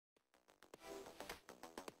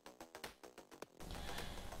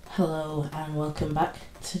Hello and welcome back.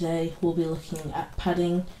 Today we'll be looking at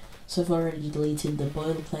padding. So I've already deleted the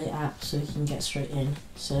boilerplate app so we can get straight in.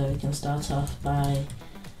 So we can start off by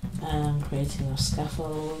creating our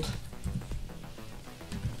scaffold.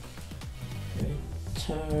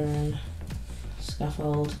 Return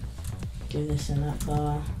scaffold. Give this an app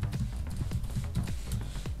bar,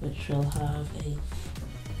 which will have a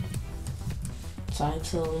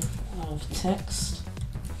title of text,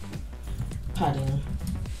 padding,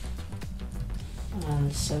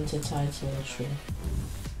 and center title true.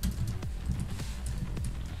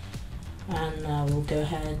 And now we'll go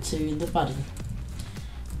ahead to the body,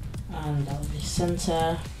 and that will be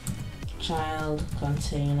center, child,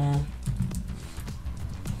 container.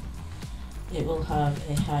 It will have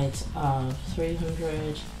a height of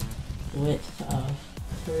 300, width of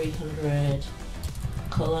 300,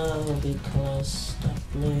 color will be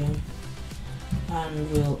colors.blue,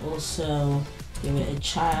 and we'll also give it a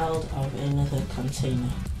child of another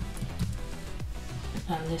container,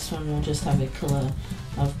 and this one will just have a color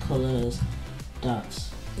of colors dot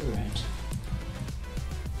red.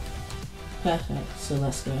 Perfect, so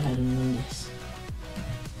let's go ahead and run this.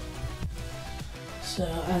 So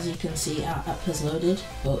as you can see, our app has loaded,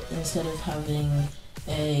 but instead of having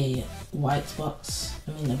a white box,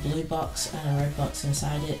 a blue box and a red box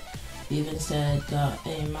inside it, we've instead got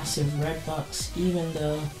a massive red box, even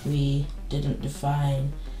though we didn't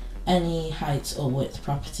define any height or width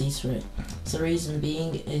properties for it. So the reason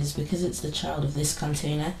being is because it's the child of this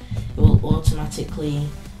container, it will automatically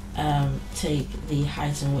take the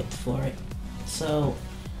height and width for it. So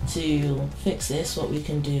to fix this, what we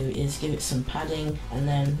can do is give it some padding, and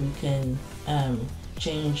then we can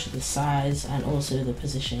change the size and also the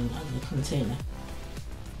position of the container.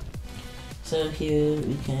 So here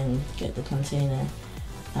we can get the container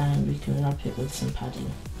and we can wrap it with some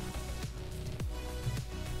padding.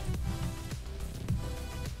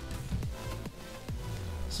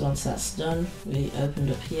 So once that's done, we opened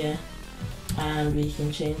up here and we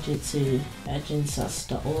can change it to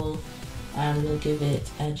edgeinsets.all, and we'll give it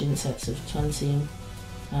edge insets of 20,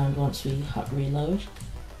 and once we hot reload,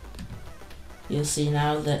 you'll see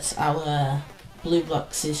now that our blue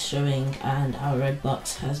box is showing and our red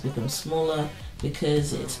box has become smaller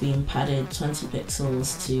because it's been padded 20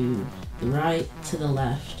 pixels to the right, to the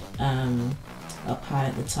left, up high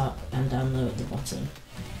at the top and down low at the bottom.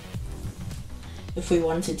 If we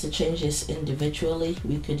wanted to change this individually,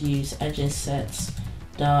 we could use edges sets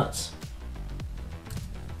dot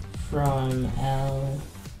from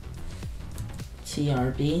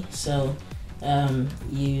LTRB. So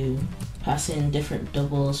you pass in different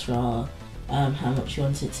doubles for how much you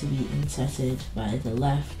want it to be insetted by the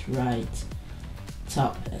left, right,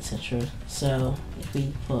 top, etc. So if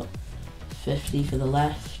we put 50 for the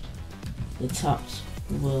left, the top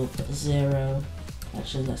will put 0,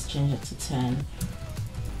 actually let's change it to 10,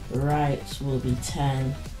 right will be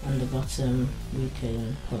 10, and the bottom we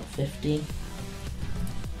can put 50.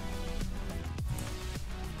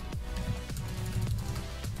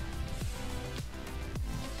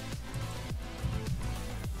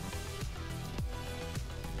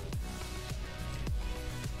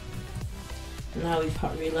 Now we've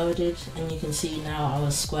hot reloaded, and you can see now our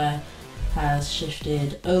square has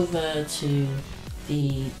shifted over to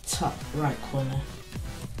the top right corner.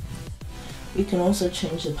 We can also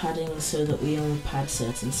change the padding so that we only pad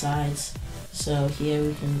certain sides. So here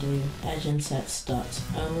we can do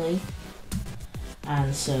edgeinsets.only,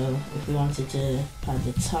 and so if we wanted to pad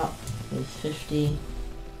the top with 50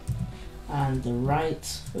 and the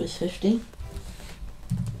right with 50,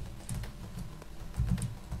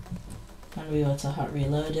 and we were to hot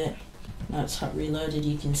reload it. Now it's hot reloaded,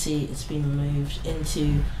 you can see it's been moved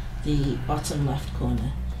into the bottom left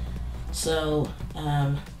corner. So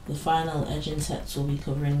the final edge insets we'll be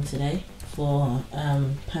covering today for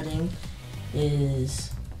padding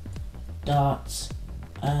is dot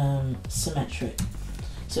symmetric.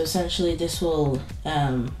 So essentially this will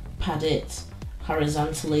pad it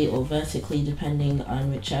horizontally or vertically depending on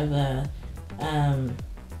whichever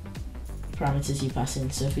parameters you pass in.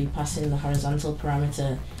 So if we pass in the horizontal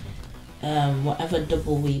parameter, whatever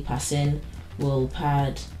double we pass in will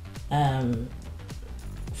pad,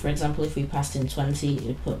 for example, if we passed in 20, it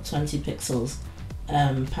would put 20 pixels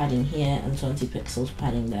padding here and 20 pixels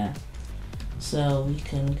padding there. So we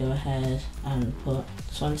can go ahead and put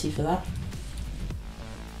 20 for that,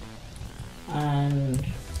 and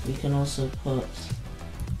we can also put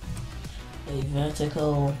a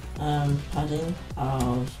vertical padding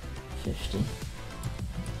of 50.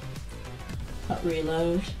 Hot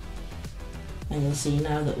reload, and you'll see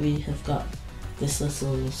now that we have got this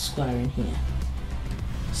little square in here.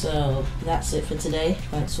 So that's it for today.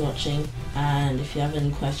 Thanks for watching, and if you have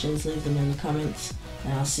any questions, leave them in the comments,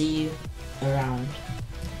 and I'll see you around.